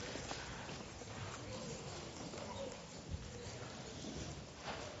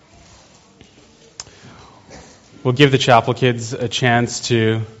We'll give the chapel kids a chance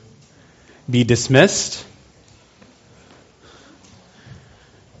to be dismissed.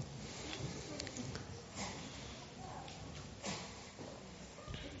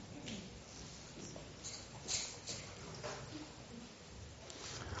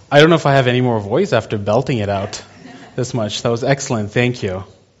 I don't know if I have any more voice after belting it out this much. That was excellent. Thank you.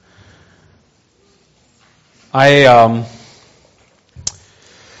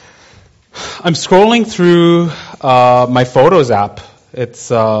 I'm scrolling through my Photos app.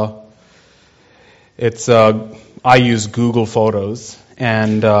 I use Google Photos,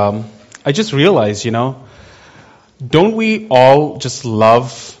 and I just realized, don't we all just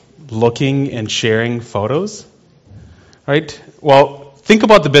love looking and sharing photos, right? Well, think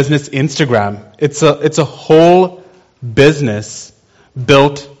about the business Instagram. It's a whole business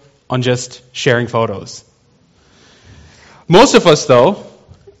built on just sharing photos. Most of us, though,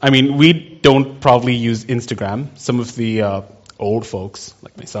 we don't probably use Instagram. Some of the old folks,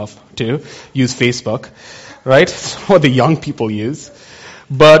 like myself too, use Facebook, right? It's what the young people use.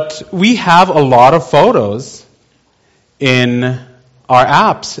 But we have a lot of photos in our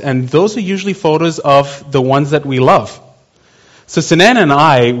apps, and those are usually photos of the ones that we love. So Sinan and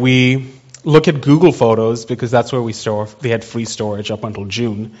I, we look at Google Photos because that's where we store. They had free storage up until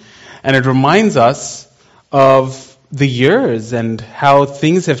June. And it reminds us of the years and how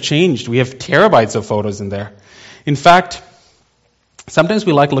things have changed. We have terabytes of photos in there. In fact, sometimes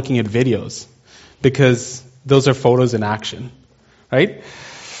we like looking at videos because those are photos in action, right?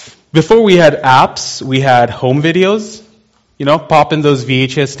 Before we had apps, we had home videos. Pop in those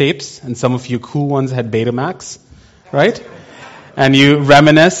VHS tapes, and some of you cool ones had Betamax, right? And you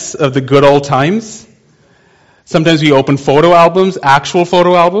reminisce of the good old times. Sometimes we open photo albums, actual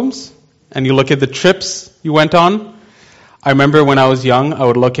photo albums, and you look at the trips you went on. I remember when I was young, I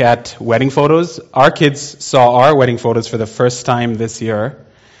would look at wedding photos. Our kids saw our wedding photos for the first time this year.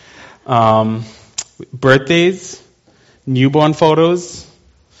 Birthdays, newborn photos,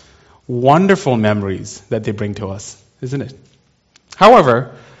 wonderful memories that they bring to us, isn't it?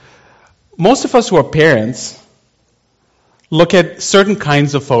 However, most of us who are parents look at certain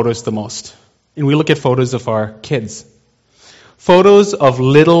kinds of photos the most. And we look at photos of our kids. Photos of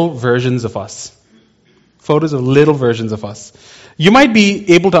little versions of us. Photos of little versions of us. You might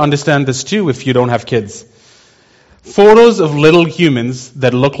be able to understand this too if you don't have kids. Photos of little humans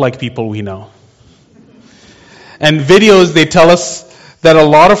that look like people we know. And videos, they tell us that a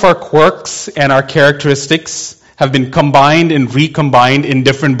lot of our quirks and our characteristics have been combined and recombined in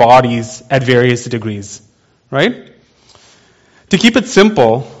different bodies at various degrees. Right? To keep it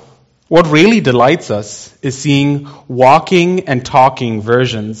simple, what really delights us is seeing walking and talking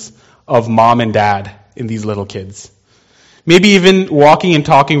versions of mom and dad in these little kids. Maybe even walking and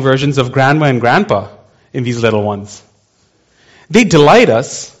talking versions of grandma and grandpa in these little ones. They delight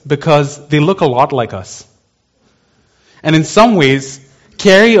us because they look a lot like us. And in some ways,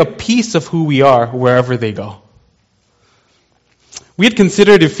 carry a piece of who we are wherever they go. We had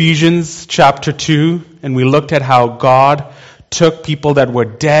considered Ephesians chapter 2, and we looked at how God took people that were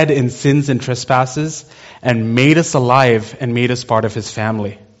dead in sins and trespasses and made us alive and made us part of His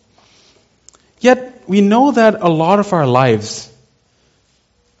family. Yet, we know that a lot of our lives,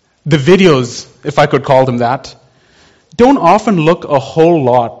 the videos, if I could call them that, don't often look a whole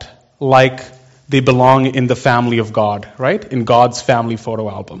lot like they belong in the family of God, right? In God's family photo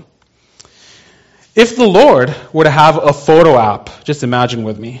album. If the Lord were to have a photo app, just imagine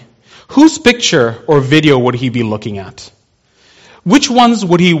with me, whose picture or video would He be looking at? Which ones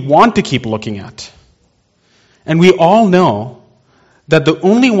would He want to keep looking at? And we all know that the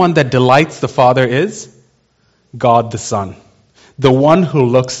only one that delights the Father is God the Son, the one who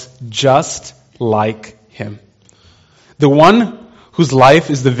looks just like Him. The one whose life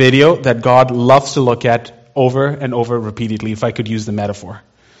is the video that God loves to look at over and over repeatedly, if I could use the metaphor.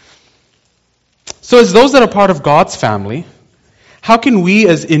 So as those that are part of God's family, how can we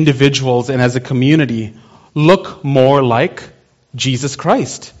as individuals and as a community look more like Jesus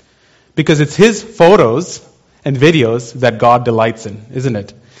Christ? Because it's His photos and videos that God delights in, isn't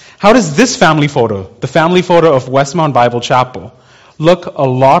it? How does this family photo, the family photo of Westmount Bible Chapel, look a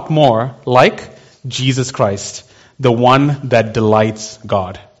lot more like Jesus Christ, the one that delights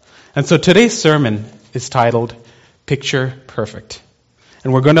God? And so today's sermon is titled Picture Perfect.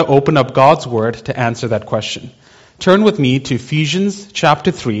 And we're going to open up God's Word to answer that question. Turn with me to Ephesians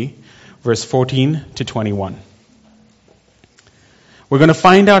chapter 3, verse 14 to 21. We're going to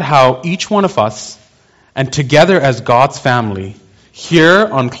find out how each one of us, and together as God's family, here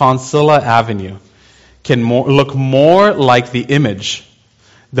on Clonsilla Avenue, can look more like the image,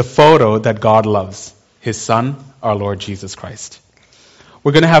 the photo that God loves, His Son, our Lord Jesus Christ.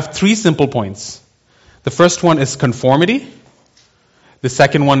 We're going to have 3 simple points. The first one is conformity. The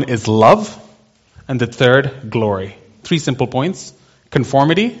second one is love. And the third, glory. 3 simple points.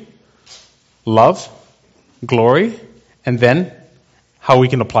 Conformity, love, glory, and then how we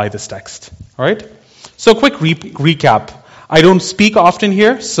can apply this text. All right? So a quick recap. I don't speak often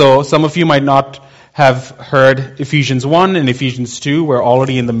here, so some of you might not have heard Ephesians 1 and Ephesians 2. We're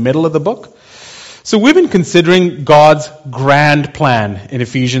already in the middle of the book. So we've been considering God's grand plan in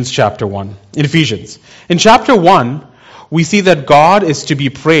Ephesians chapter 1. In chapter 1, we see that God is to be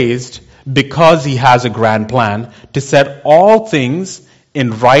praised because He has a grand plan to set all things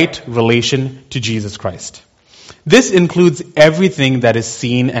in right relation to Jesus Christ. This includes everything that is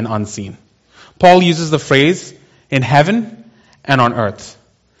seen and unseen. Paul uses the phrase, in heaven and on earth.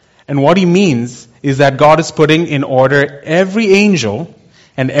 And what he means is that God is putting in order every angel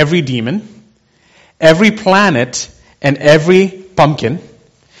and every demon, every planet and every pumpkin,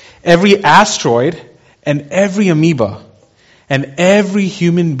 every asteroid and every amoeba, and every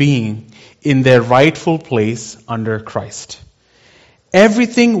human being in their rightful place under Christ.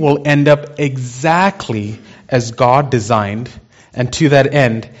 Everything will end up exactly as God designed, and to that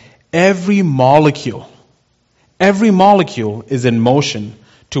end, every molecule is in motion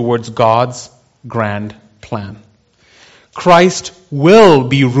towards God's grand plan. Christ will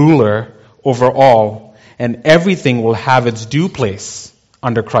be ruler over all, and everything will have its due place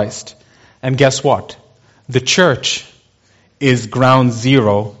under Christ. And guess what? The church is ground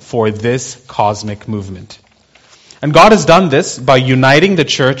zero for this cosmic movement. And God has done this by uniting the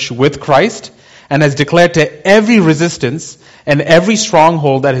church with Christ and has declared to every resistance and every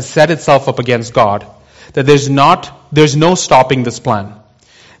stronghold that has set itself up against God that there's no stopping this plan.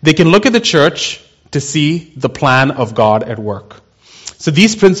 They can look at the church to see the plan of God at work. So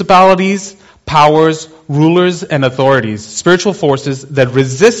these principalities, powers, rulers, and authorities, spiritual forces that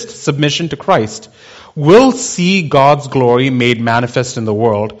resist submission to Christ, will see God's glory made manifest in the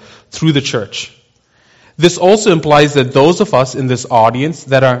world through the church. This also implies that those of us in this audience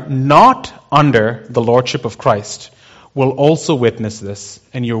that are not under the lordship of Christ will also witness this,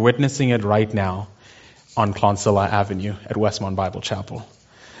 and you're witnessing it right now on Clonsilla Avenue at Westmont Bible Chapel.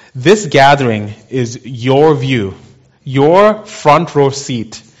 This gathering is your view, your front row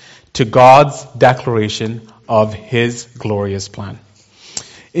seat to God's declaration of His glorious plan.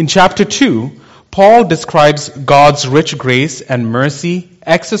 In chapter 2, Paul describes God's rich grace and mercy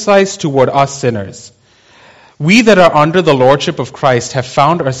exercised toward us sinners. We that are under the lordship of Christ have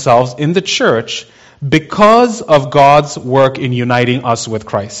found ourselves in the church because of God's work in uniting us with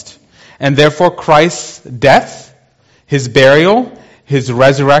Christ. And therefore Christ's death, His burial, His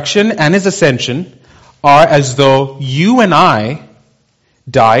resurrection, and His ascension are as though you and I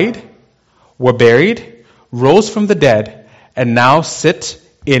died, were buried, rose from the dead, and now sit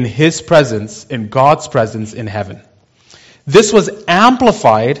in His presence, in God's presence in heaven. This was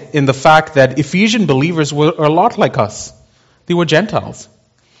amplified in the fact that Ephesian believers were a lot like us. They were Gentiles.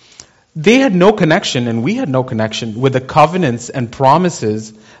 They had no connection, and we had no connection with the covenants and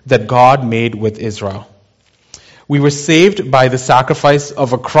promises that God made with Israel. We were saved by the sacrifice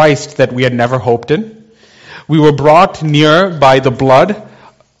of a Christ that we had never hoped in. We were brought near by the blood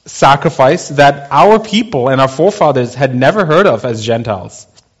sacrifice that our people and our forefathers had never heard of as Gentiles.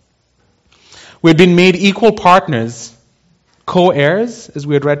 We had been made equal partners, co-heirs, as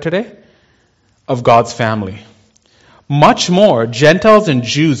we had read today, of God's family. Much more, Gentiles and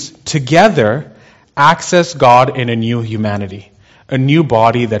Jews together access God in a new humanity, a new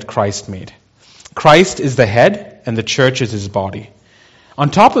body that Christ made. Christ is the head and the church is His body. On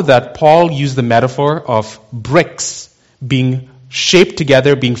top of that, Paul used the metaphor of bricks being shaped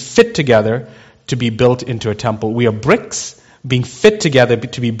together, being fit together to be built into a temple. We are bricks being fit together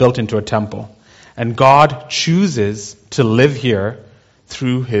to be built into a temple. And God chooses to live here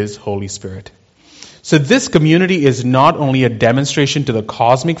through His Holy Spirit. So this community is not only a demonstration to the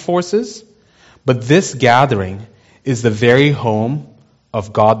cosmic forces, but this gathering is the very home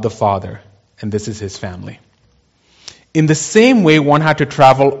of God the Father, and this is His family. In the same way one had to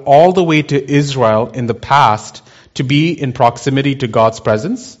travel all the way to Israel in the past to be in proximity to God's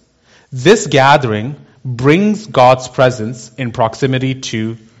presence, this gathering brings God's presence in proximity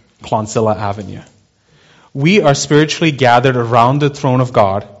to Clonsilla Avenue. We are spiritually gathered around the throne of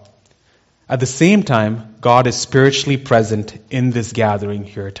God. At the same time, God is spiritually present in this gathering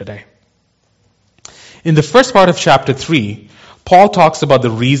here today. In the first part of chapter 3, Paul talks about the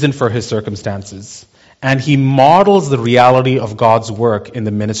reason for his circumstances, and he models the reality of God's work in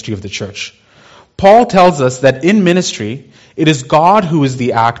the ministry of the church. Paul tells us that in ministry, it is God who is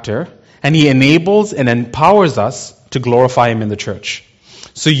the actor, and He enables and empowers us to glorify Him in the church.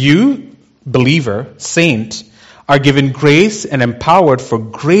 So you, believer, saint, are given grace and empowered for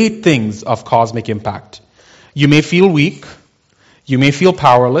great things of cosmic impact. You may feel weak, you may feel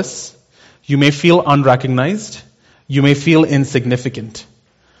powerless, you may feel unrecognized, you may feel insignificant.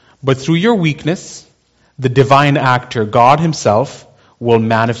 But through your weakness, the divine actor, God Himself, will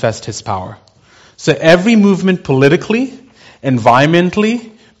manifest His power. So every movement politically,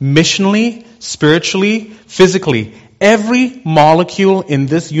 environmentally, missionally, spiritually, physically, every molecule in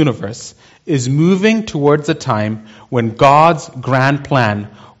this universe is moving towards a time when God's grand plan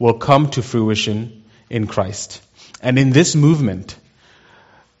will come to fruition in Christ. And in this movement,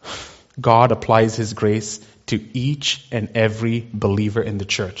 God applies His grace to each and every believer in the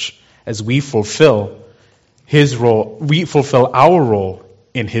church as we fulfill His role, we fulfill our role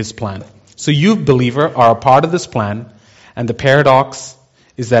in His plan. So you, believer, are a part of this plan, and the paradox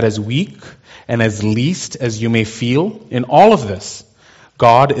is that as weak and as least as you may feel in all of this,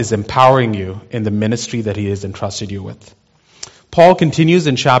 God is empowering you in the ministry that He has entrusted you with. Paul continues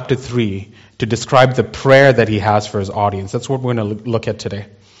in chapter 3 to describe the prayer that he has for his audience. That's what we're going to look at today.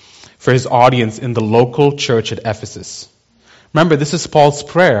 For his audience in the local church at Ephesus. Remember, this is Paul's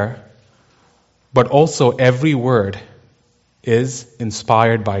prayer, but also every word is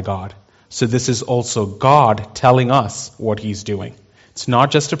inspired by God. So this is also God telling us what He's doing. It's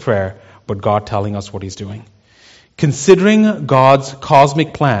not just a prayer, but God telling us what He's doing. Considering God's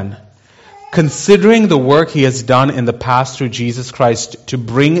cosmic plan, considering the work He has done in the past through Jesus Christ to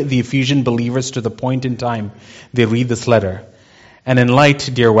bring the Ephesian believers to the point in time they read this letter, and in light,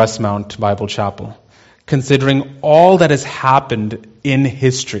 dear Westmount Bible Chapel, considering all that has happened in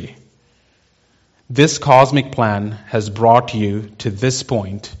history, this cosmic plan has brought you to this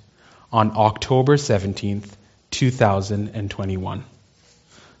point on October 17th, 2021.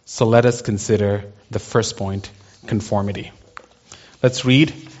 So let us consider the first point, conformity. Let's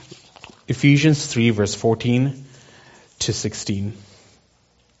read Ephesians 3, verse 14 to 16.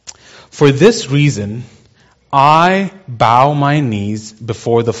 For this reason, I bow my knees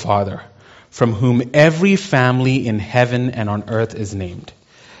before the Father, from whom every family in heaven and on earth is named,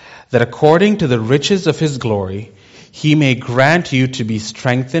 that according to the riches of His glory, He may grant you to be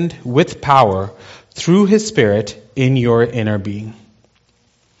strengthened with power through His Spirit in your inner being.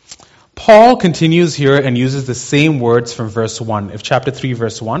 Paul continues here and uses the same words from verse 1. If chapter 3,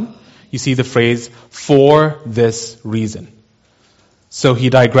 verse 1, you see the phrase, for this reason. So he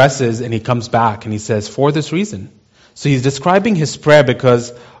digresses and he comes back and he says, for this reason. So he's describing his prayer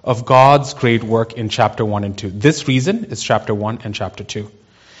because of God's great work in chapter 1 and 2. This reason is chapter 1 and chapter 2.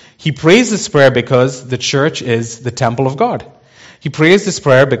 He prays this prayer because the church is the temple of God. He prays this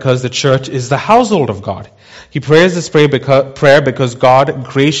prayer because the church is the household of God. He prays this prayer because God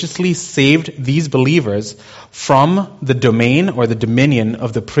graciously saved these believers from the domain or the dominion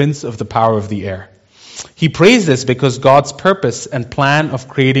of the prince of the power of the air. He prays this because God's purpose and plan of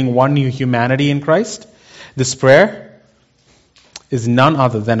creating one new humanity in Christ, this prayer is none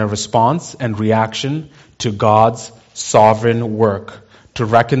other than a response and reaction to God's sovereign work to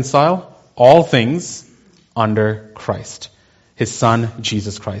reconcile all things under Christ, His Son,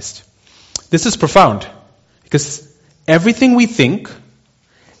 Jesus Christ. This is profound because everything we think,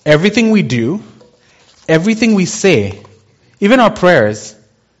 everything we do, everything we say, even our prayers,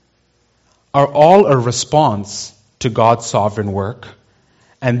 are all a response to God's sovereign work.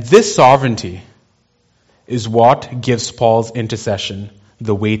 And this sovereignty is what gives Paul's intercession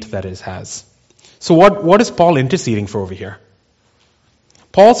the weight that it has. So what is Paul interceding for over here?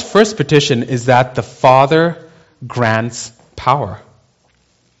 Paul's first petition is that the Father grants power.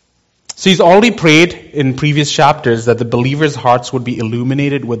 So he's already prayed in previous chapters that the believers' hearts would be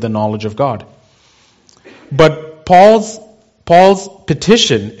illuminated with the knowledge of God. But Paul's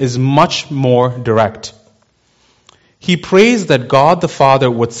petition is much more direct. He prays that God the Father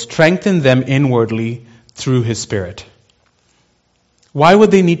would strengthen them inwardly through His Spirit. Why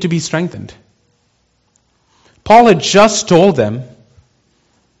would they need to be strengthened? Paul had just told them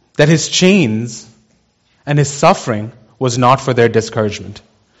that His chains and His suffering was not for their discouragement.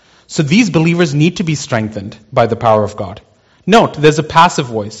 So these believers need to be strengthened by the power of God. Note, there's a passive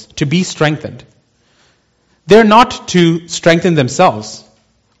voice, to be strengthened. They're not to strengthen themselves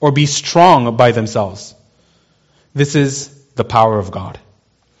or be strong by themselves. This is the power of God.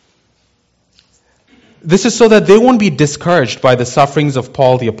 This is so that they won't be discouraged by the sufferings of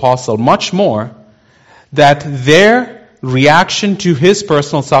Paul the Apostle, much more that their reaction to his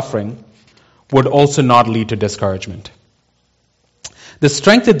personal suffering would also not lead to discouragement. The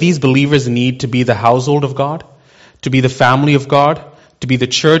strength that these believers need to be the household of God, to be the family of God, to be the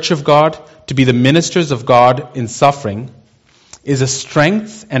church of God, to be the ministers of God in suffering, is a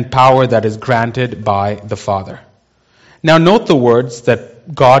strength and power that is granted by the Father. Now note the words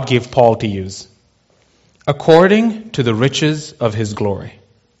that God gave Paul to use. According to the riches of his glory.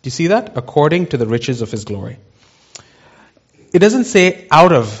 Do you see that? According to the riches of his glory. It doesn't say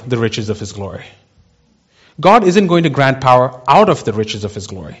out of the riches of his glory. God isn't going to grant power out of the riches of his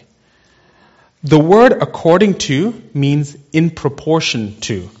glory. The word according to means in proportion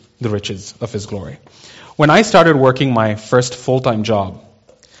to the riches of his glory. When I started working my first full-time job,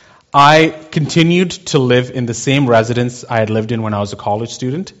 I continued to live in the same residence I had lived in when I was a college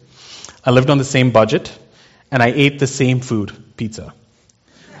student. I lived on the same budget, and I ate the same food, pizza.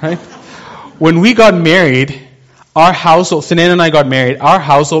 Right? When we got married, our household, Sinan and I got married, our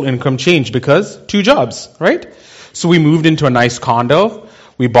household income changed because 2 jobs, right? So we moved into a nice condo.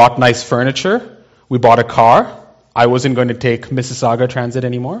 We bought nice furniture. We bought a car. I wasn't going to take Mississauga Transit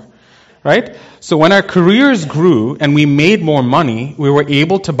anymore, right? So when our careers grew and we made more money, we were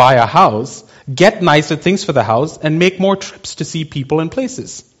able to buy a house, get nicer things for the house, and make more trips to see people and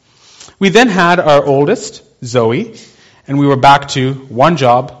places. We then had our oldest, Zoe, and we were back to 1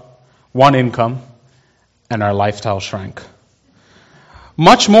 job, 1 income, and our lifestyle shrank.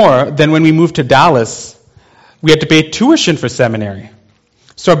 Much more than when we moved to Dallas, we had to pay tuition for seminary.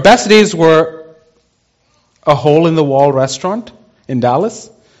 So our best days were a hole-in-the-wall restaurant in Dallas.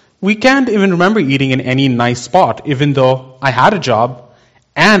 We can't even remember eating in any nice spot, even though I had a job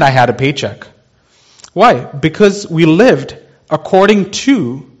and I had a paycheck. Why? Because we lived according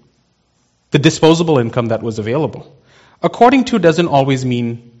to the disposable income that was available. According to doesn't always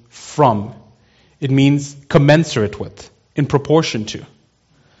mean from. It means commensurate with, in proportion to.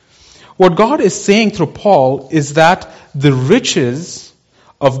 What God is saying through Paul is that the riches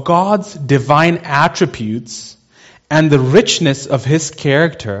of God's divine attributes and the richness of his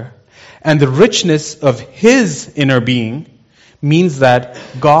character and the richness of his inner being means that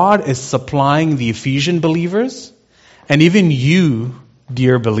God is supplying the Ephesian believers and even you,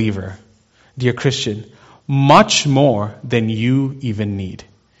 dear believer, dear Christian, much more than you even need.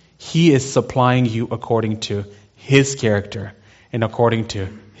 He is supplying you according to his character and according to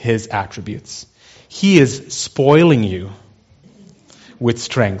his attributes. He is spoiling you with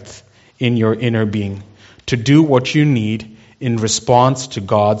strength in your inner being to do what you need in response to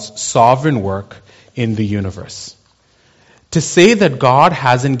God's sovereign work in the universe. To say that God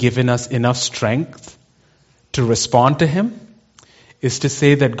hasn't given us enough strength to respond to him is to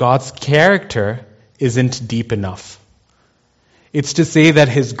say that God's character isn't deep enough. It's to say that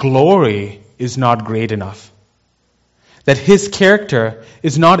his glory is not great enough. That his character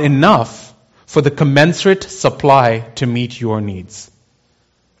is not enough for the commensurate supply to meet your needs.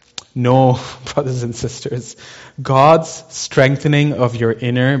 No, brothers and sisters, God's strengthening of your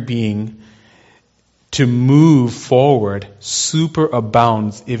inner being to move forward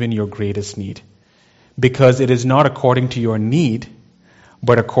superabounds even your greatest need. Because it is not according to your need,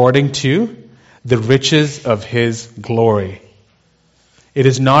 but according to the riches of his glory. It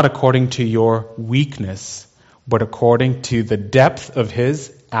is not according to your weakness, but according to the depth of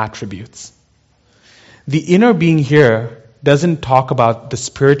his attributes. The inner being here doesn't talk about the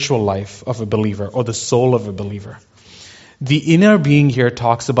spiritual life of a believer or the soul of a believer. The inner being here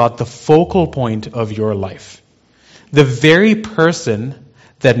talks about the focal point of your life. The very person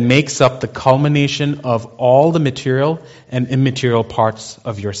that makes up the culmination of all the material and immaterial parts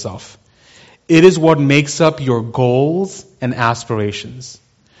of yourself. It is what makes up your goals and aspirations,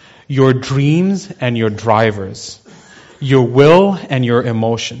 your dreams and your drivers, your will and your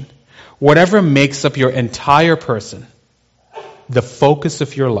emotion. Whatever makes up your entire person, the focus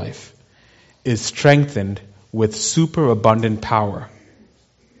of your life, is strengthened with superabundant power.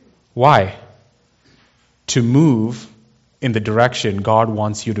 Why? To move in the direction God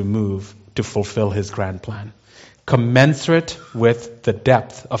wants you to move to fulfill his grand plan, commensurate with the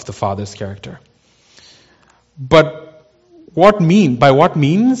depth of the Father's character. But by what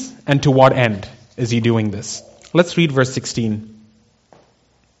means and to what end is he doing this? Let's read verse 16.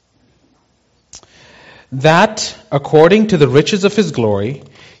 That according to the riches of his glory,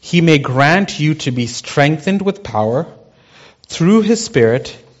 he may grant you to be strengthened with power through his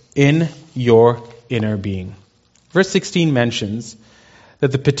Spirit in your inner being. Verse 16 mentions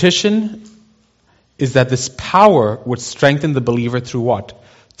that the petition is that this power would strengthen the believer through what?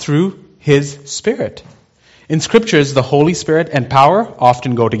 Through his Spirit. In Scriptures, the Holy Spirit and power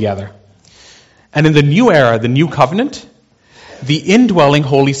often go together. And in the new era, the new covenant, the indwelling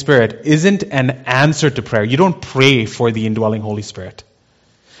Holy Spirit isn't an answer to prayer. You don't pray for the indwelling Holy Spirit.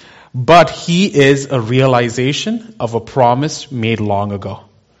 but he is a realization of a promise made long ago.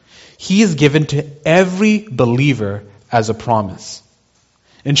 He is given to every believer as a promise.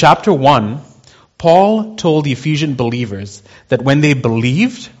 In chapter 1, Paul told the Ephesian believers that when they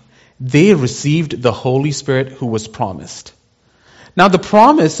believed, they received the Holy Spirit who was promised. Now, the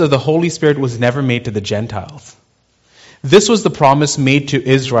promise of the Holy Spirit was never made to the Gentiles. This was the promise made to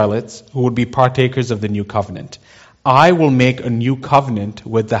Israelites who would be partakers of the new covenant. I will make a new covenant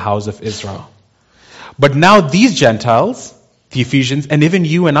with the house of Israel. But now these Gentiles, the Ephesians, and even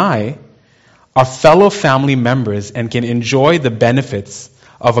you and I, are fellow family members and can enjoy the benefits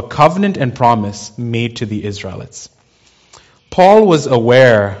of a covenant and promise made to the Israelites. Paul was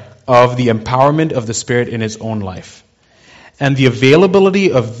aware of the empowerment of the Spirit in his own life and the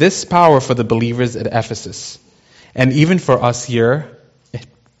availability of this power for the believers at Ephesus, and even for us here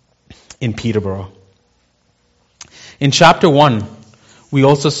in Peterborough. In chapter 1, we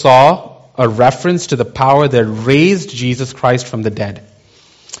also saw a reference to the power that raised Jesus Christ from the dead.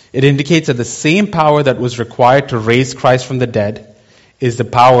 It indicates that the same power that was required to raise Christ from the dead is the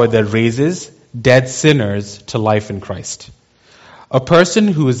power that raises dead sinners to life in Christ. A person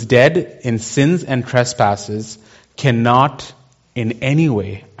who is dead in sins and trespasses cannot in any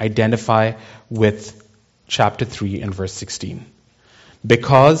way identify with chapter 3 and verse 16.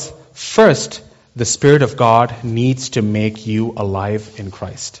 Because first, the Spirit of God needs to make you alive in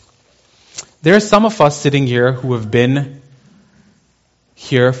Christ. There are some of us sitting here who have been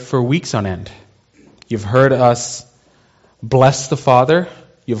here for weeks on end. You've heard us bless the Father.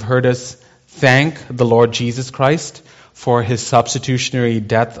 You've heard us thank the Lord Jesus Christ for his substitutionary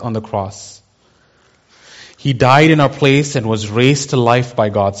death on the cross. He died in our place and was raised to life by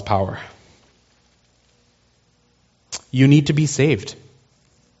God's power. You need to be saved.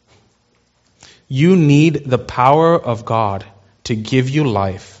 You need the power of God to give you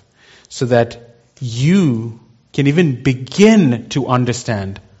life so that you can even begin to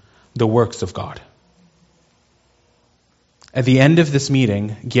understand the works of God. At the end of this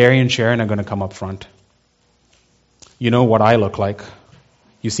meeting, Gary and Sharon are going to come up front. You know what I look like.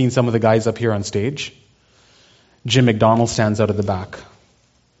 You've seen some of the guys up here on stage. Jim McDonald stands out at the back.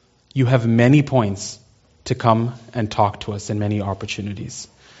 You have many points to come and talk to us and many opportunities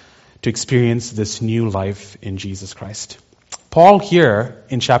to experience this new life in Jesus Christ. Paul here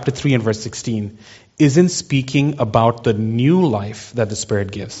in chapter 3 and verse 16 isn't speaking about the new life that the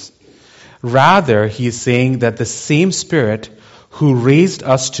Spirit gives. Rather, he is saying that the same Spirit who raised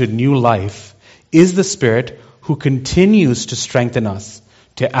us to new life is the Spirit who continues to strengthen us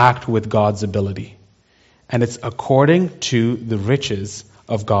to act with God's ability. And it's according to the riches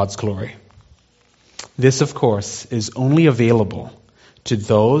of God's glory. This, of course, is only available to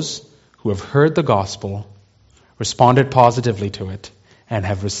those who have heard the gospel, responded positively to it, and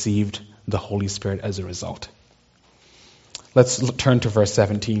have received the Holy Spirit as a result. Let's turn to verse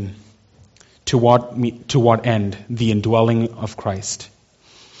 17. To what end? The indwelling of Christ.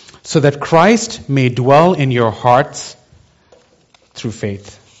 So that Christ may dwell in your hearts through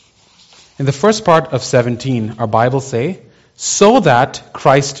faith. In the first part of 17, our Bibles say, so that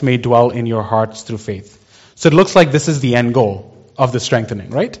Christ may dwell in your hearts through faith. So it looks like this is the end goal of the strengthening,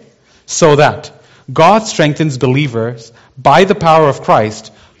 right? So that God strengthens believers by the power of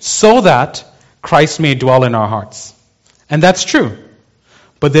Christ so that Christ may dwell in our hearts. And that's true.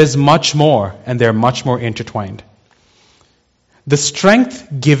 But there's much more, and they're much more intertwined. The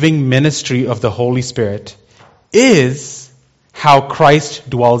strength-giving ministry of the Holy Spirit is how Christ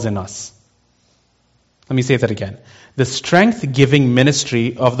dwells in us. Let me say that again. The strength-giving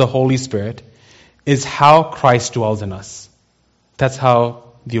ministry of the Holy Spirit is how Christ dwells in us. That's how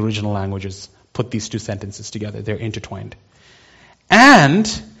the original languages put these two sentences together. They're intertwined.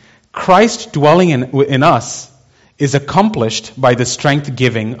 And Christ dwelling in us is accomplished by the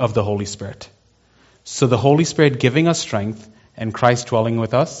strength-giving of the Holy Spirit. So the Holy Spirit giving us strength and Christ dwelling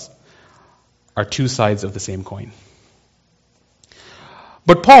with us are two sides of the same coin.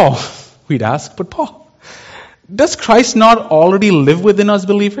 But Paul, we'd ask, does Christ not already live within us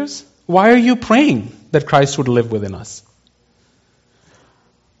believers? Why are you praying that Christ would live within us?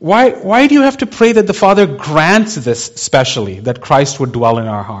 Why do you have to pray that the Father grants this specially, that Christ would dwell in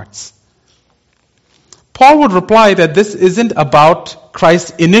our hearts? Paul would reply that this isn't about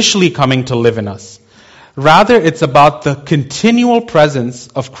Christ initially coming to live in us. Rather, it's about the continual presence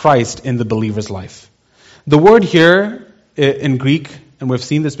of Christ in the believer's life. The word here in Greek, and we've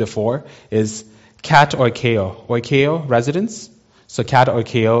seen this before, is kat oikeo. Oikeo, residence. So kat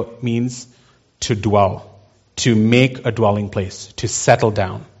oikeo means to dwell, to make a dwelling place, to settle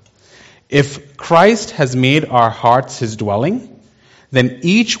down. If Christ has made our hearts his dwelling, then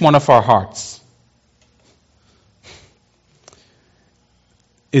each one of our hearts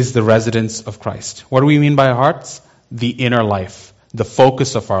is the residence of Christ. What do we mean by hearts? The inner life, the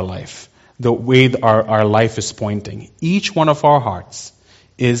focus of our life, the way our life is pointing. Each one of our hearts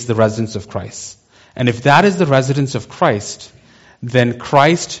is the residence of Christ. And if that is the residence of Christ, then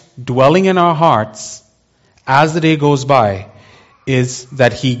Christ dwelling in our hearts as the day goes by is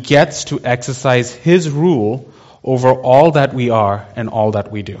that He gets to exercise His rule over all that we are and all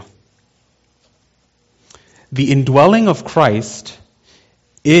that we do. The indwelling of Christ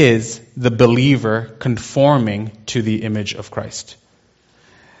is the believer conforming to the image of Christ.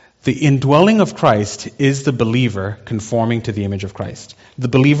 The indwelling of Christ is the believer conforming to the image of Christ. The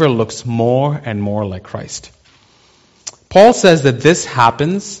believer looks more and more like Christ. Paul says that this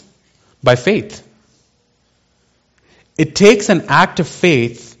happens by faith. It takes an act of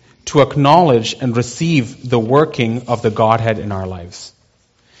faith to acknowledge and receive the working of the Godhead in our lives.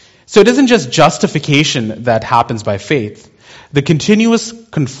 So it isn't just justification that happens by faith. The continuous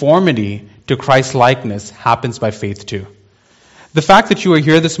conformity to Christ's likeness happens by faith too. The fact that you are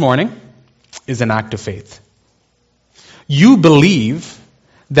here this morning is an act of faith. You believe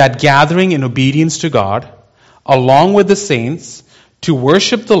that gathering in obedience to God, along with the saints, to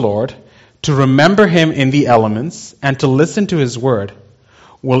worship the Lord, to remember Him in the elements, and to listen to His word,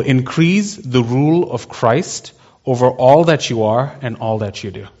 will increase the rule of Christ over all that you are and all that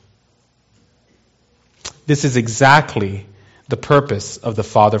you do. This is exactly the purpose of the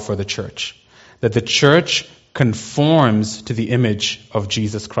Father for the church, that the church conforms to the image of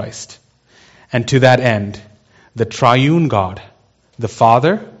Jesus Christ. And to that end, the triune God, the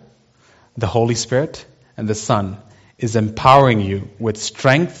Father, the Holy Spirit, and the Son, is empowering you with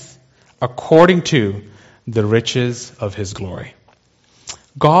strength according to the riches of His glory.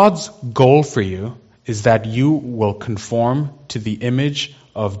 God's goal for you is that you will conform to the image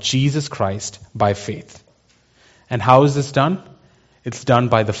of Jesus Christ by faith. And how is this done? It's done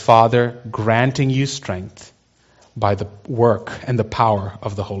by the Father granting you strength by the work and the power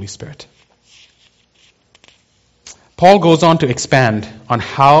of the Holy Spirit. Paul goes on to expand on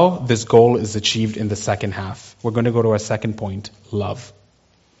how this goal is achieved in the second half. We're going to go to our second point, love.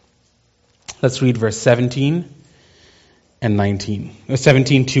 Let's read verse 17 and 19.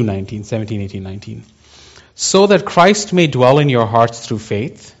 17 to 19. 17, 18, 19. So that Christ may dwell in your hearts through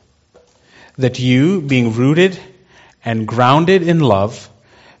faith, that you, being rooted and grounded in love,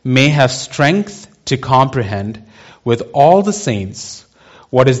 may have strength to comprehend with all the saints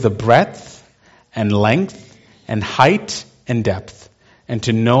what is the breadth and length and height and depth, and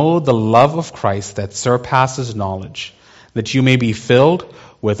to know the love of Christ that surpasses knowledge, that you may be filled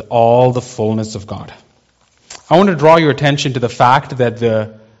with all the fullness of God. I want to draw your attention to the fact that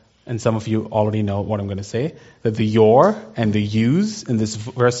and some of you already know what I'm going to say, that the your and the yous in these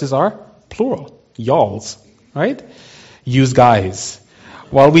verses are plural. Y'alls, right? Yous guys.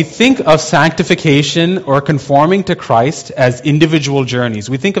 While we think of sanctification or conforming to Christ as individual journeys,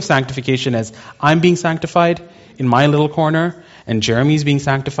 we think of sanctification as I'm being sanctified in my little corner and Jeremy's being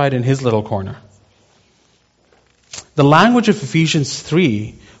sanctified in his little corner. The language of Ephesians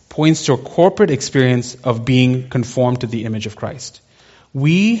 3 points to a corporate experience of being conformed to the image of Christ.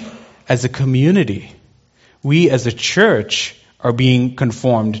 We as a community, we as a church are being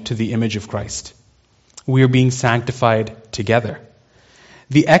conformed to the image of Christ. We are being sanctified together.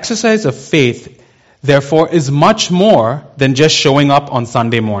 The exercise of faith, therefore, is much more than just showing up on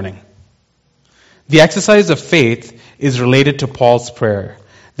Sunday morning. The exercise of faith is related to Paul's prayer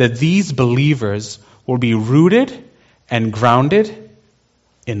that these believers will be rooted and grounded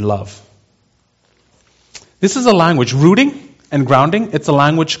in love. This is a language, rooting and grounding, it's a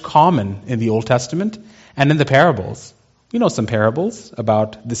language common in the Old Testament and in the parables. We know some parables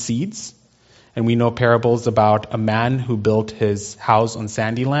about the seeds, and we know parables about a man who built his house on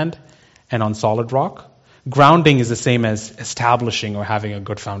sandy land and on solid rock. Grounding is the same as establishing or having a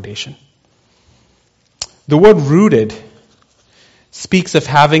good foundation. The word rooted speaks of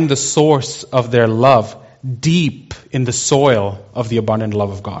having the source of their love deep in the soil of the abundant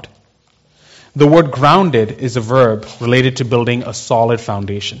love of God. The word grounded is a verb related to building a solid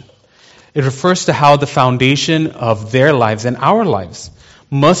foundation. It refers to how the foundation of their lives and our lives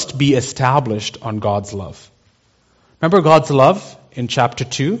must be established on God's love. Remember God's love in chapter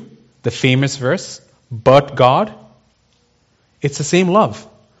 2, the famous verse, but God? It's the same love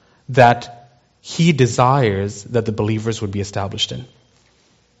that He desires that the believers would be established in.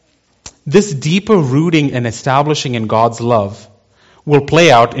 This deeper rooting and establishing in God's love will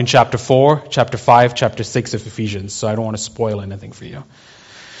play out in chapter 4, chapter 5, chapter 6 of Ephesians, so I don't want to spoil anything for you.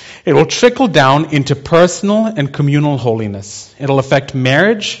 It will trickle down into personal and communal holiness. It'll affect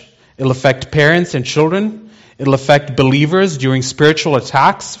marriage. It'll affect parents and children. It'll affect believers during spiritual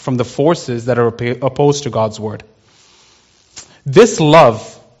attacks from the forces that are opposed to God's word. This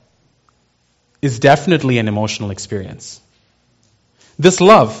love is definitely an emotional experience. This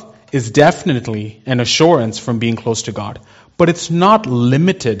love is definitely an assurance from being close to God. But it's not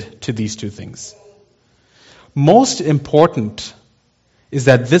limited to these two things. Most important is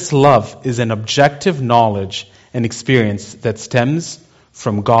that this love is an objective knowledge and experience that stems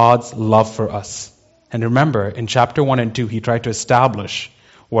from God's love for us. And remember, in chapter 1 and 2, he tried to establish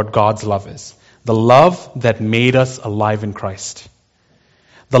what God's love is. The love that made us alive in Christ.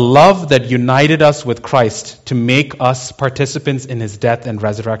 The love that united us with Christ to make us participants in his death and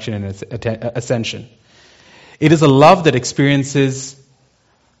resurrection and his ascension. It is a love that experiences,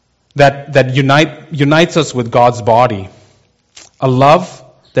 that unites us with God's body. A love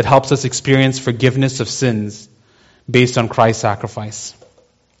that helps us experience forgiveness of sins based on Christ's sacrifice.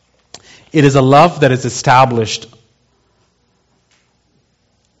 It is a love that is established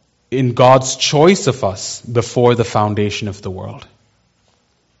in God's choice of us before the foundation of the world.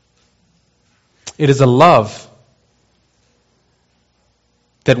 It is a love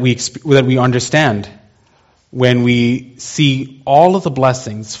that we understand when we see all of the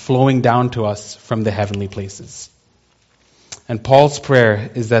blessings flowing down to us from the heavenly places. And Paul's prayer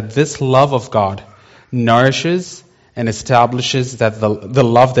is that this love of God nourishes and establishes that the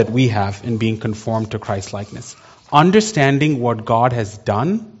love that we have in being conformed to Christ's likeness. Understanding what God has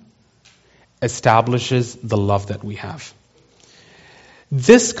done establishes the love that we have.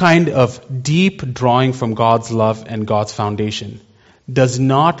 This kind of deep drawing from God's love and God's foundation does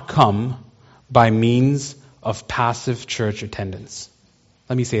not come by means of passive church attendance.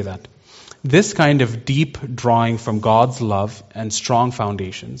 Let me say that. This kind of deep drawing from God's love and strong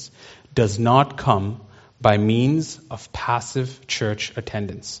foundations does not come by means of passive church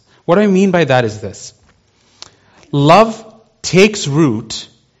attendance. What I mean by that is this. Love takes root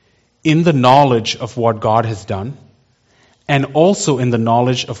in the knowledge of what God has done and also in the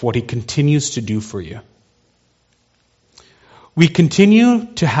knowledge of what he continues to do for you. We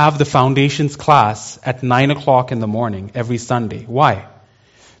continue to have the foundations class at 9 o'clock in the morning every Sunday. Why?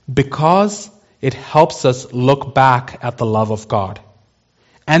 Because it helps us look back at the love of God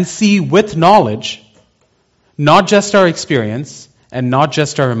and see with knowledge not just our experience and not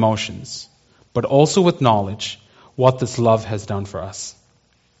just our emotions, but also with knowledge what this love has done for us.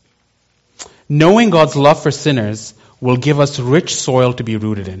 Knowing God's love for sinners will give us rich soil to be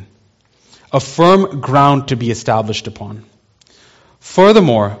rooted in, a firm ground to be established upon.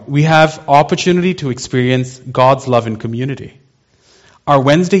 Furthermore, we have opportunity to experience God's love in community. Our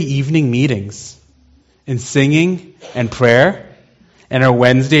Wednesday evening meetings in singing and prayer and our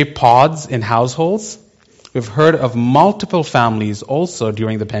Wednesday pods in households. We've heard of multiple families also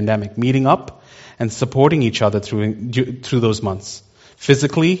during the pandemic meeting up and supporting each other through those months,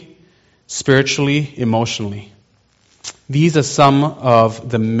 physically, spiritually, emotionally. These are some of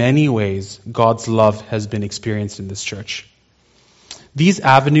the many ways God's love has been experienced in this church. These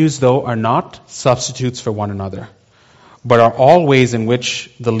avenues, though, are not substitutes for one another, but are all ways in which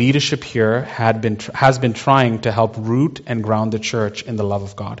the leadership here has been trying to help root and ground the church in the love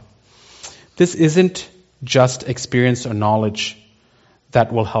of God. This isn't just experience or knowledge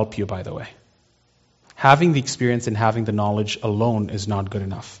that will help you, by the way. Having the experience and having the knowledge alone is not good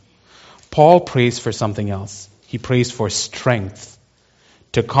enough. Paul prays for something else. He prays for strength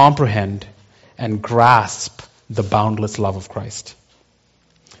to comprehend and grasp the boundless love of Christ.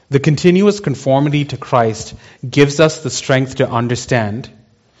 The continuous conformity to Christ gives us the strength to understand,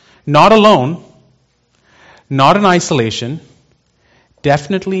 not alone, not in isolation,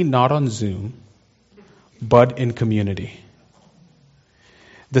 definitely not on Zoom, but in community.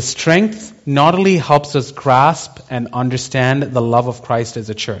 The strength not only helps us grasp and understand the love of Christ as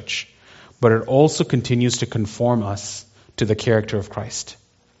a church, but it also continues to conform us to the character of Christ.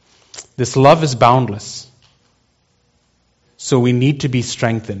 This love is boundless. So we need to be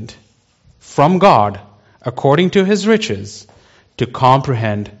strengthened from God, according to his riches, to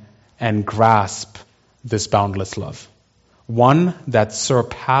comprehend and grasp this boundless love. One that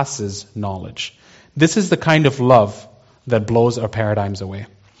surpasses knowledge. This is the kind of love that blows our paradigms away.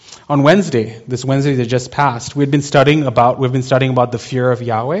 On this Wednesday that just passed, we've been studying about the fear of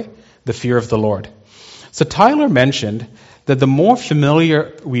Yahweh, the fear of the Lord. So Tyler mentioned that the more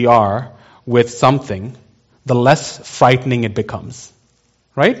familiar we are with something, the less frightening it becomes.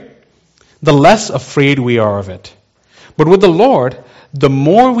 Right? The less afraid we are of it. But with the Lord, the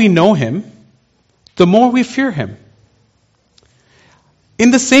more we know him, the more we fear him. In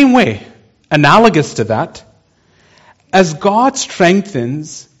the same way, analogous to that, as God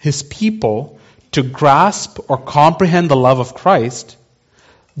strengthens his people to grasp or comprehend the love of Christ,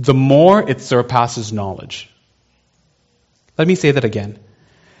 the more it surpasses knowledge. Let me say that again.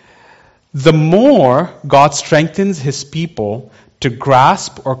 The more God strengthens his people to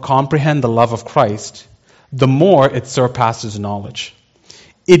grasp or comprehend the love of Christ, the more it surpasses knowledge.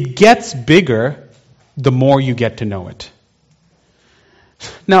 It gets bigger the more you get to know it.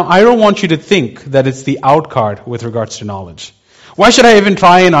 Now, I don't want you to think that it's the out card with regards to knowledge. Why should I even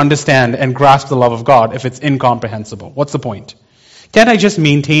try and understand and grasp the love of God if it's incomprehensible? What's the point? Can't I just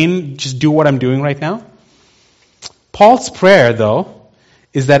do what I'm doing right now? Paul's prayer, though,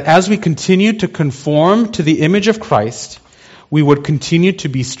 is that as we continue to conform to the image of Christ, we would continue to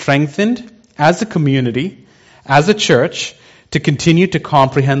be strengthened as a community, as a church, to continue to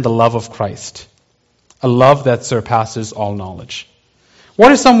comprehend the love of Christ, a love that surpasses all knowledge.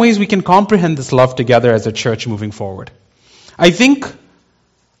 What are some ways we can comprehend this love together as a church moving forward? I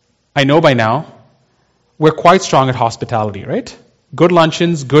know by now, we're quite strong at hospitality, right? Good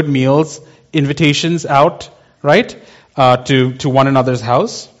luncheons, good meals, invitations out, right, to one another's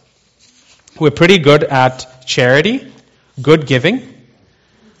house. We're pretty good at charity, good giving.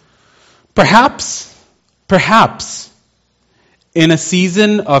 Perhaps, in a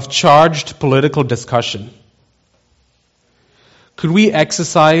season of charged political discussion, could we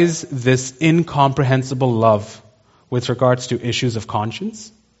exercise this incomprehensible love with regards to issues of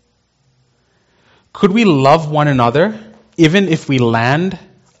conscience? Could we love one another even if we land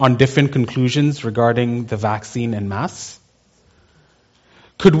on different conclusions regarding the vaccine and masks?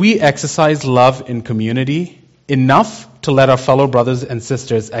 Could we exercise love in community enough to let our fellow brothers and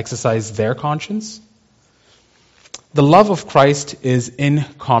sisters exercise their conscience? The love of Christ is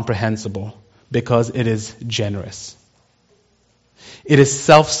incomprehensible because it is generous. It is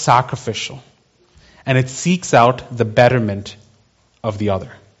self-sacrificial, and it seeks out the betterment of the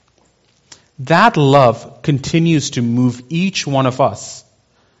other. That love continues to move each one of us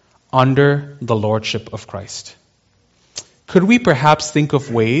under the lordship of Christ. Could we perhaps think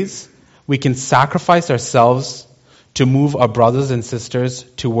of ways we can sacrifice ourselves to move our brothers and sisters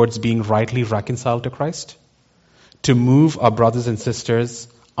towards being rightly reconciled to Christ? To move our brothers and sisters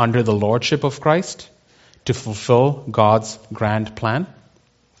under the lordship of Christ? To fulfill God's grand plan?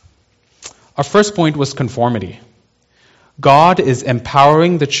 Our first point was conformity. God is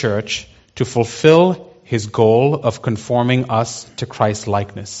empowering the church to fulfill his goal of conforming us to Christ's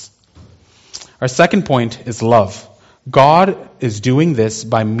likeness. Our second point is love. God is doing this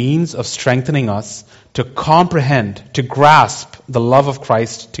by means of strengthening us to comprehend, to grasp the love of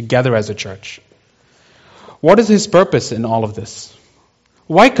Christ together as a church. What is his purpose in all of this?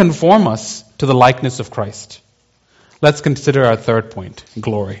 Why conform us to the likeness of Christ? Let's consider our third point,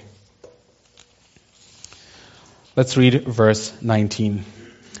 glory. Let's read verse 19.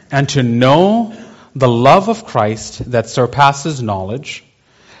 And to know the love of Christ that surpasses knowledge,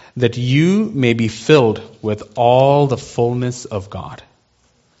 that you may be filled with all the fullness of God.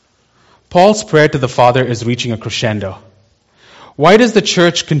 Paul's prayer to the Father is reaching a crescendo. Why does the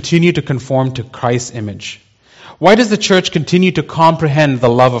church continue to conform to Christ's image? Why does the church continue to comprehend the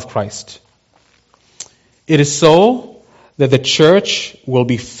love of Christ? It is so that the church will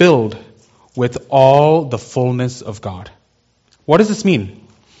be filled with all the fullness of God. What does this mean?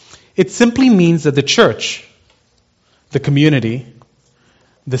 It simply means that the church, the community,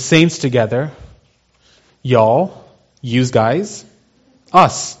 the saints together, y'all, yous guys,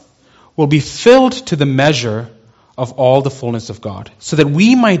 us, will be filled to the measure of all the fullness of God, so that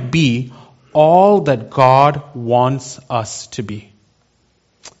we might be all that God wants us to be.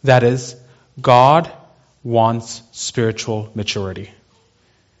 That is, God wants spiritual maturity.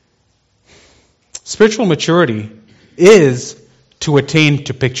 Spiritual maturity is to attain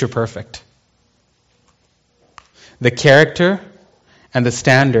to picture perfect. The character and the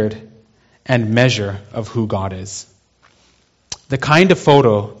standard and measure of who God is. The kind of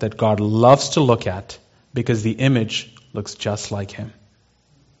photo that God loves to look at because the image looks just like him.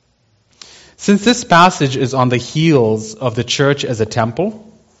 Since this passage is on the heels of the church as a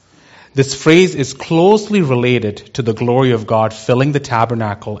temple, this phrase is closely related to the glory of God filling the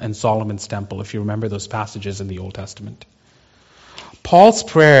tabernacle and Solomon's temple, if you remember those passages in the Old Testament. Paul's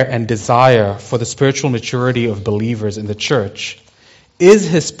prayer and desire for the spiritual maturity of believers in the church is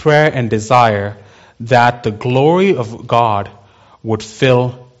his prayer and desire that the glory of God would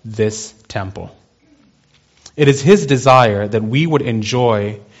fill this temple. It is his desire that we would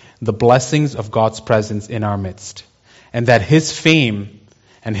enjoy the blessings of God's presence in our midst, and that his fame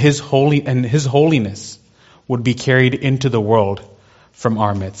and his holiness would be carried into the world from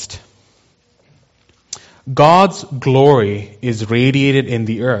our midst. God's glory is radiated in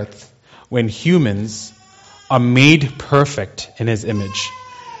the earth when humans are made perfect in His image.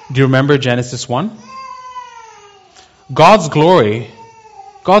 Do you remember Genesis 1? God's glory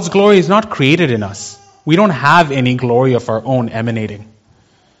is not created in us. We don't have any glory of our own emanating.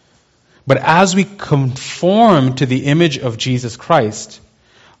 But as we conform to the image of Jesus Christ,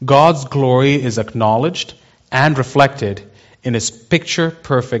 God's glory is acknowledged and reflected in His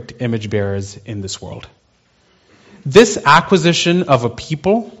picture-perfect image bearers in this world. This acquisition of a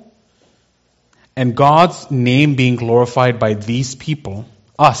people and God's name being glorified by these people,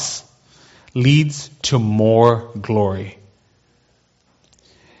 us, leads to more glory.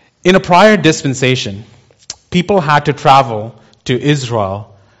 In a prior dispensation, people had to travel to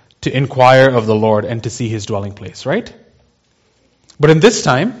Israel to inquire of the Lord and to see His dwelling place, right? But in this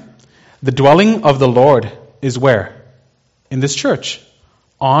time, the dwelling of the Lord is where? In this church,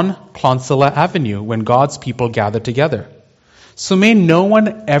 on Clonsilla Avenue, when God's people gather together. So may no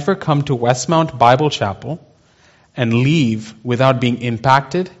one ever come to Westmount Bible Chapel and leave without being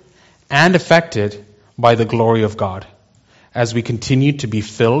impacted and affected by the glory of God as we continue to be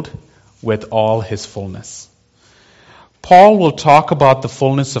filled with all His fullness. Paul will talk about the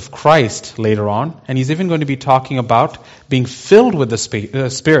fullness of Christ later on, and he's even going to be talking about being filled with the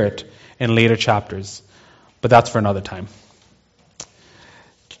Spirit in later chapters. But that's for another time.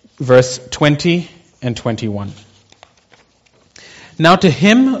 Verse 20 and 21. Now to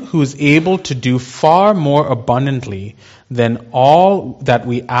Him who is able to do far more abundantly than all that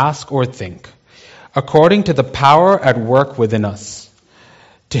we ask or think, according to the power at work within us,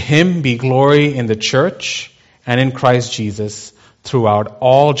 to Him be glory in the church and in Christ Jesus throughout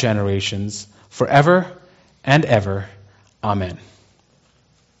all generations, forever and ever. Amen.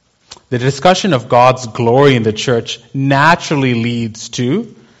 The discussion of God's glory in the church naturally leads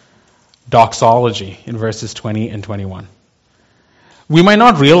to doxology in verses 20 and 21. We might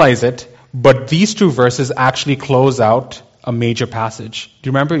not realize it, but these two verses actually close out a major passage. Do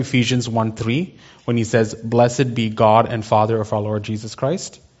you remember Ephesians 1:3 when he says, "Blessed be God and Father of our Lord Jesus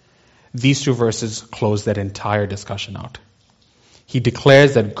Christ"? These two verses close that entire discussion out. He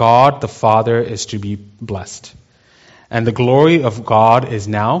declares that God the Father is to be blessed. And the glory of God is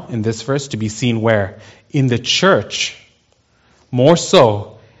now, in this verse, to be seen where? In the church. More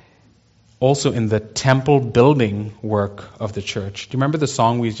so, also in the temple building work of the church. Do you remember the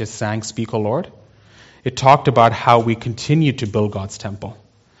song we just sang, "Speak, O Lord"? It talked about how we continue to build God's temple.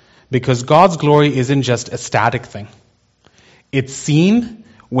 Because God's glory isn't just a static thing. It's seen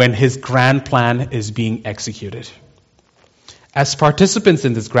when His grand plan is being executed. As participants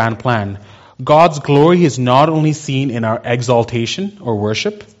in this grand plan, God's glory is not only seen in our exaltation or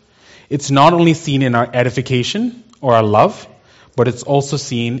worship, it's not only seen in our edification or our love, but it's also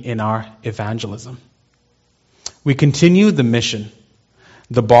seen in our evangelism. We continue the mission,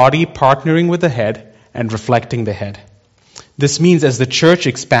 the body partnering with the head and reflecting the head. This means as the church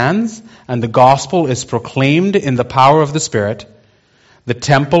expands and the gospel is proclaimed in the power of the Spirit, the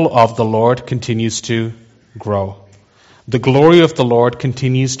temple of the Lord continues to grow. The glory of the Lord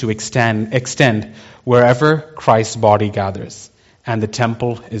continues to extend wherever Christ's body gathers and the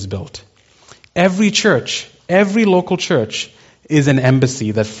temple is built. Every church, every local church is an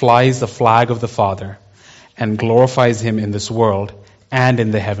embassy that flies the flag of the Father and glorifies Him in this world and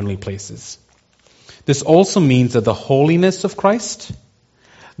in the heavenly places. This also means that the holiness of Christ,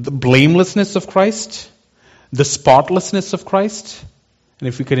 the blamelessness of Christ, the spotlessness of Christ, and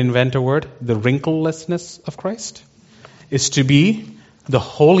if we could invent a word, the wrinklelessness of Christ, is to be the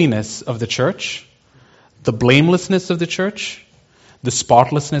holiness of the church, the blamelessness of the church, the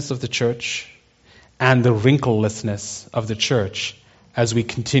spotlessness of the church, and the wrinklelessness of the church as we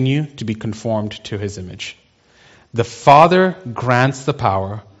continue to be conformed to His image. The Father grants the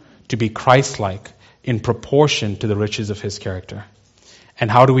power to be Christ-like in proportion to the riches of His character.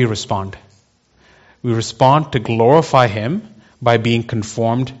 And how do we respond? We respond to glorify Him by being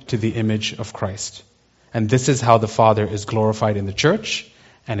conformed to the image of Christ. And this is how the Father is glorified in the church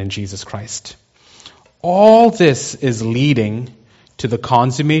and in Jesus Christ. All this is leading to the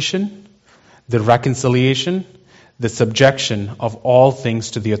consummation, the reconciliation, the subjection of all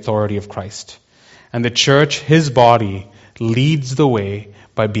things to the authority of Christ. And the church, His body, leads the way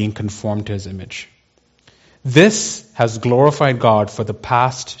by being conformed to His image. This has glorified God for the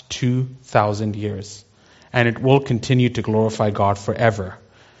past 2,000 years. And it will continue to glorify God forever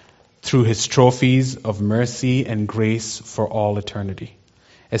through His trophies of mercy and grace for all eternity,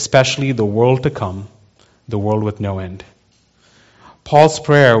 especially the world to come, the world with no end. Paul's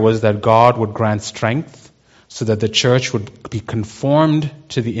prayer was that God would grant strength so that the church would be conformed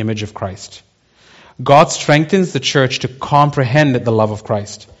to the image of Christ. God strengthens the church to comprehend the love of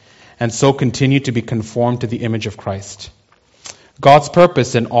Christ and so continue to be conformed to the image of Christ. God's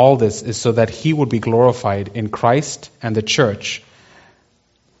purpose in all this is so that He would be glorified in Christ and the church.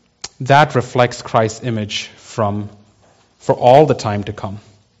 That reflects Christ's image for all the time to come.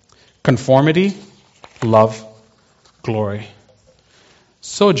 Conformity, love, glory.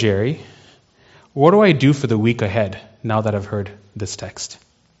 So, Jerry, what do I do for the week ahead now that I've heard this text?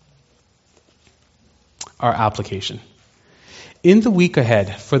 Our application. In the week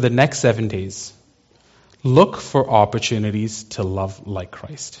ahead, for the next 7 days, look for opportunities to love like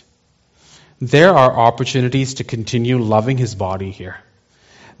Christ. There are opportunities to continue loving His body here.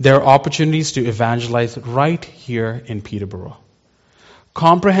 There are opportunities to evangelize right here in Peterborough.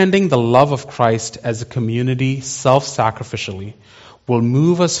 Comprehending the love of Christ as a community self-sacrificially will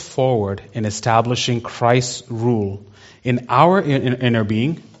move us forward in establishing Christ's rule in our inner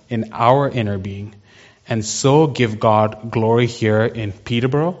being, and so give God glory here in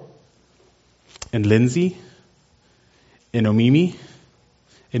Peterborough, in Lindsay, in Omemee,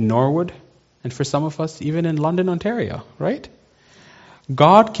 in Norwood, and for some of us, even in London, Ontario, right?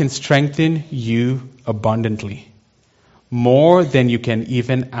 God can strengthen you abundantly, more than you can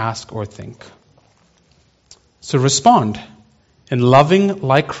even ask or think. So respond in loving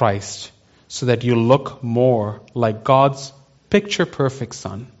like Christ so that you look more like God's picture-perfect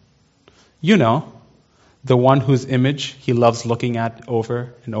Son. You know, the one whose image He loves looking at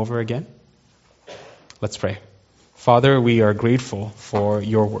over and over again. Let's pray. Father, we are grateful for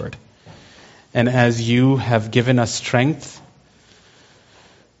your word. And as you have given us strength,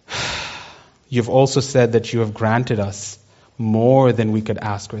 you've also said that you have granted us more than we could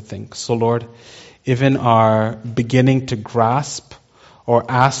ask or think. So Lord, even our beginning to grasp or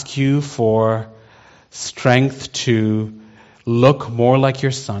ask you for strength to look more like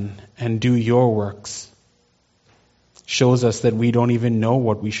your Son and do your works shows us that we don't even know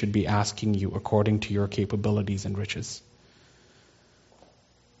what we should be asking you according to your capabilities and riches.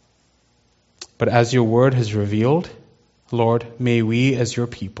 But as your word has revealed, Lord, may we as your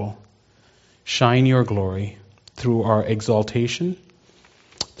people shine your glory through our exaltation,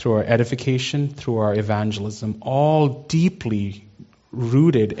 through our edification, through our evangelism, all deeply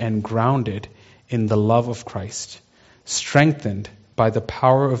rooted and grounded in the love of Christ, strengthened by the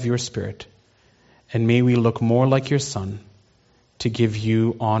power of your Spirit. And may we look more like your Son to give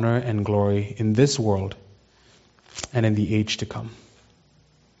you honor and glory in this world and in the age to come.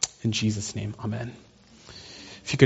 In Jesus' name, amen.